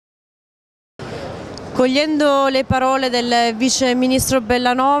Cogliendo le parole del Vice Ministro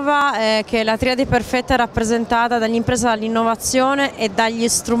Bellanova, che la triade perfetta è rappresentata dall'impresa, dall'innovazione e dagli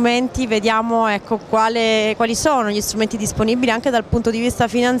strumenti, vediamo quali sono gli strumenti disponibili anche dal punto di vista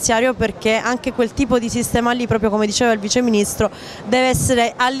finanziario, perché anche quel tipo di sistema lì, proprio come diceva il Vice Ministro, deve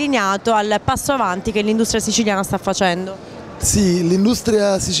essere allineato al passo avanti che l'industria siciliana sta facendo. Sì,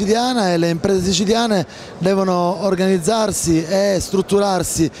 l'industria siciliana e le imprese siciliane devono organizzarsi e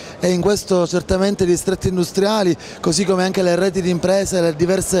strutturarsi, e in questo certamente i distretti industriali, così come anche le reti di imprese e le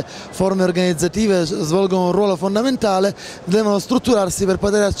diverse forme organizzative svolgono un ruolo fondamentale. Devono strutturarsi per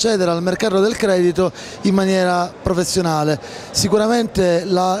poter accedere al mercato del credito in maniera professionale. Sicuramente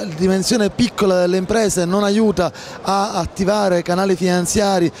la dimensione piccola delle imprese non aiuta a attivare canali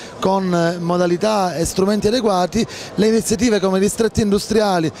finanziari con modalità e strumenti adeguati. Le iniziative come i distretti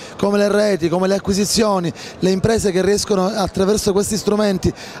industriali, come le reti, come le acquisizioni, le imprese che riescono attraverso questi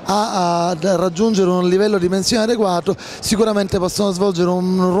strumenti a raggiungere un livello di dimensione adeguato, sicuramente possono svolgere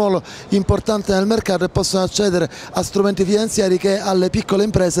un ruolo importante nel mercato e possono accedere a strumenti finanziari che alle piccole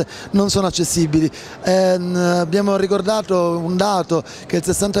imprese non sono accessibili. Abbiamo ricordato un dato, che il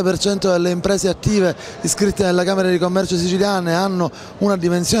 60% delle imprese attive iscritte nella Camera di Commercio siciliane hanno una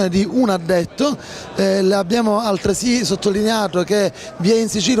dimensione di un addetto. Abbiamo altresì sottolineato che vi è in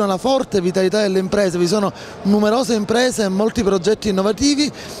Sicilia una forte vitalità delle imprese, vi sono numerose imprese e molti progetti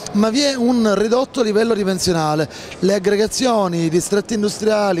innovativi, ma vi è un ridotto livello dimensionale. Le aggregazioni, i distretti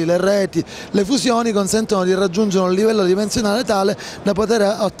industriali, le reti, le fusioni consentono di raggiungere un livello dimensionale tale da poter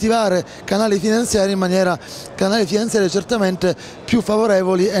attivare canali finanziari certamente più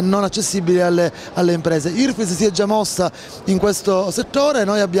favorevoli e non accessibili alle imprese. Irfis si è già mossa in questo settore,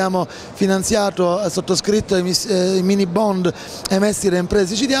 noi abbiamo finanziato e sottoscritto i mini bond emessi da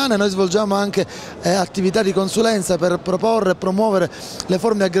imprese siciliane. Noi svolgiamo anche attività di consulenza per proporre e promuovere le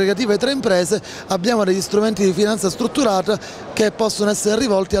forme aggregative tra imprese. Abbiamo degli strumenti di finanza strutturata che possono essere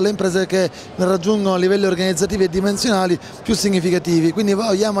rivolti alle imprese che raggiungono livelli organizzativi e dimensionali più significativi. Quindi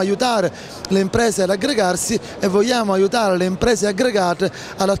vogliamo aiutare le imprese ad aggregarsi e vogliamo aiutare le imprese aggregate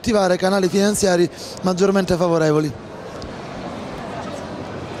ad attivare canali finanziari maggiormente favorevoli.